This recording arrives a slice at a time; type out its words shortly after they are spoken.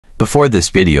Before this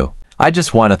video, I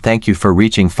just want to thank you for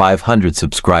reaching 500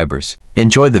 subscribers.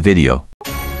 Enjoy the video.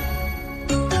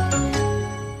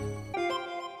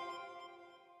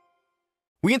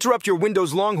 We interrupt your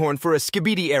Windows Longhorn for a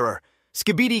Skibidi error.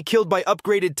 Skibidi killed by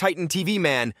upgraded Titan TV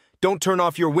man. Don't turn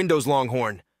off your Windows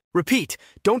Longhorn. Repeat,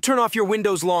 don't turn off your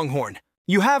Windows Longhorn.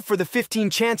 You have for the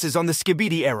 15 chances on the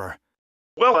Skibidi error.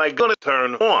 Well, I gonna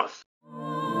turn off.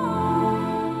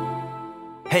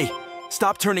 Hey,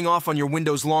 stop turning off on your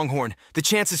Windows Longhorn. The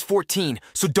chance is 14,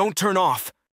 so don't turn off.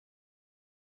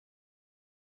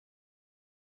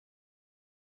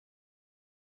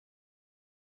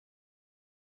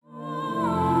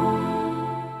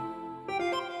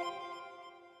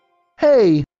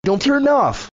 Hey, don't turn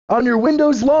off on your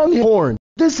Windows Longhorn.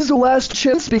 This is the last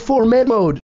chance before med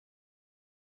mode.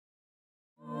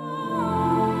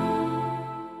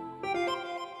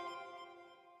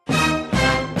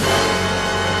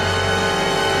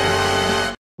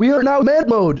 We are now med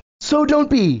mode, so don't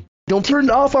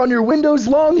turn off on your Windows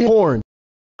Longhorn.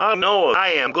 I know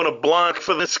I am gonna block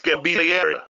for the Skibidi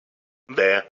error.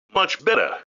 There, much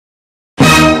better.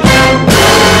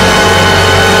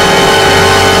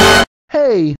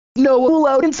 Hey, no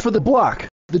allowance for the block.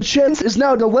 The chance is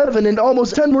now 11 and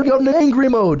almost 10. We're going to angry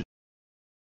mode.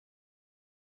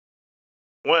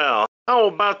 Well, how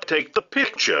about take the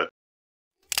picture?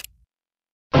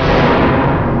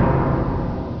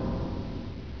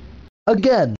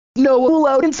 Again, no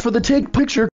allowance for the take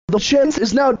picture. The chance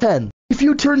is now 10. If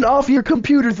you turn off your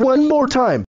computer one more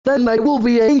time, then I will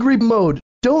be angry mode.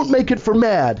 Don't make it for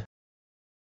mad.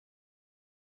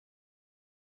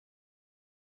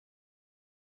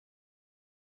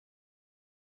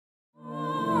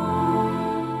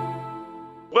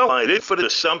 Well, I did for the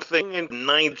something in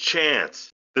 9th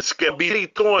chance. The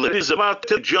Skibidi toilet is about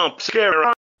to jump scare.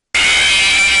 Ha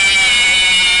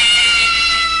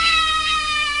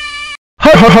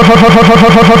ha ha ha ha ha ha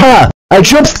ha ha ha! I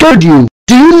jump scared you.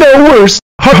 Do you know worse?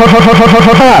 Ha ha ha ha ha ha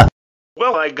ha ha!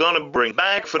 Well, I gonna bring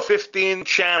back for 15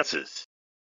 chances.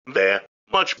 There,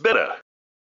 much better.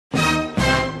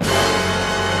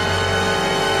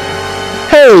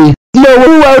 Hey, no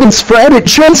allowance for edit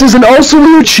chances and also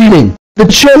you're cheating. The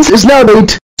chance is now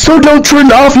 8, so don't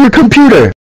turn off your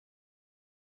computer.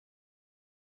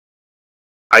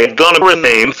 I gonna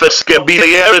rename the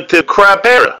Skibidi error to crap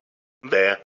error.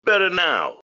 There, better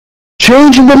now.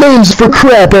 Changing the names for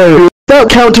crap error. That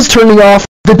count as turning off.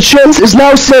 The chance is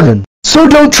now 7, so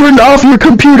don't turn off your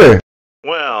computer.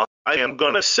 Well, I am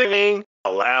gonna sing.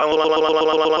 La la la la la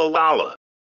la la la la.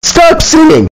 Stop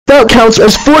singing. That counts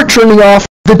as 4 turning off.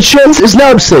 The chance is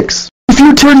now 6. If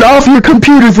you turn off your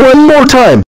computer one more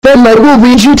time, then I will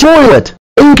read you toilet.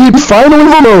 And keep final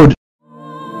mode.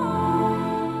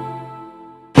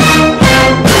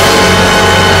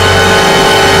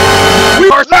 We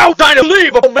are now in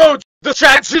leave mode. The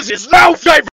chances is now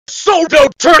 5, so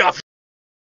don't turn off.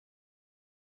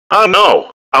 I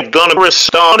know. I'm gonna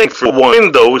restart it for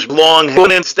Windows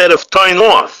Longhorn instead of turn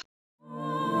off.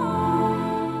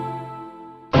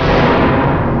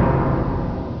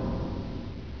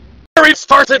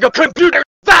 Restarting a computer,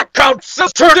 that counts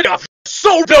as turning off,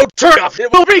 so don't turn off.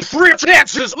 It will be 3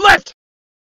 chances left.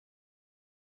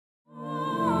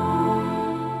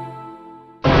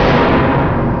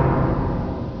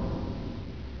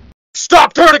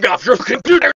 Stop turning off your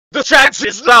computer. The chance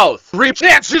is now 3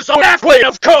 chances on halfway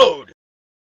of code.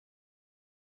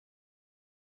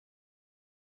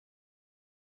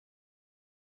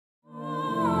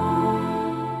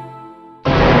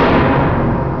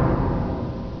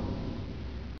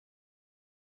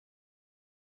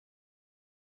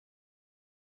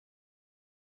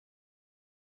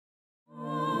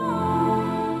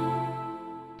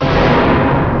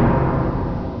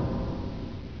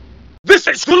 This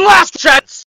is the last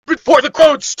chance before the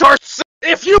code starts.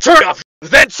 If you turn off,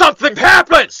 then something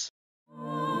happens.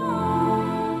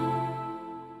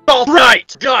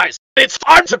 Alright, guys, it's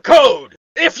time to code.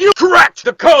 If you correct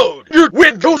the code, your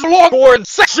Windows Longhorn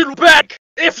section back.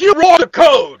 If you wrong the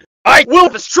code, I will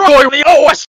destroy the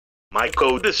OS. My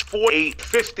code is 48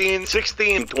 15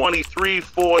 16 23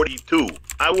 42.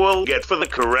 I will get for the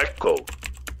correct code.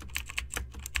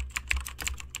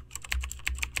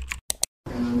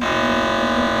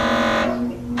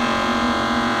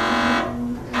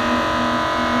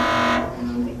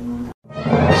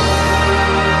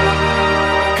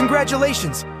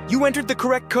 Congratulations! You entered the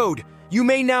correct code. You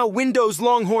may now Windows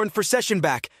Longhorn for session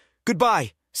back.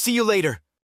 Goodbye. See you later.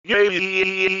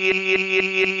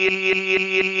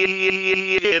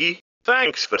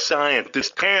 Thanks for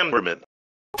scientist cameraman.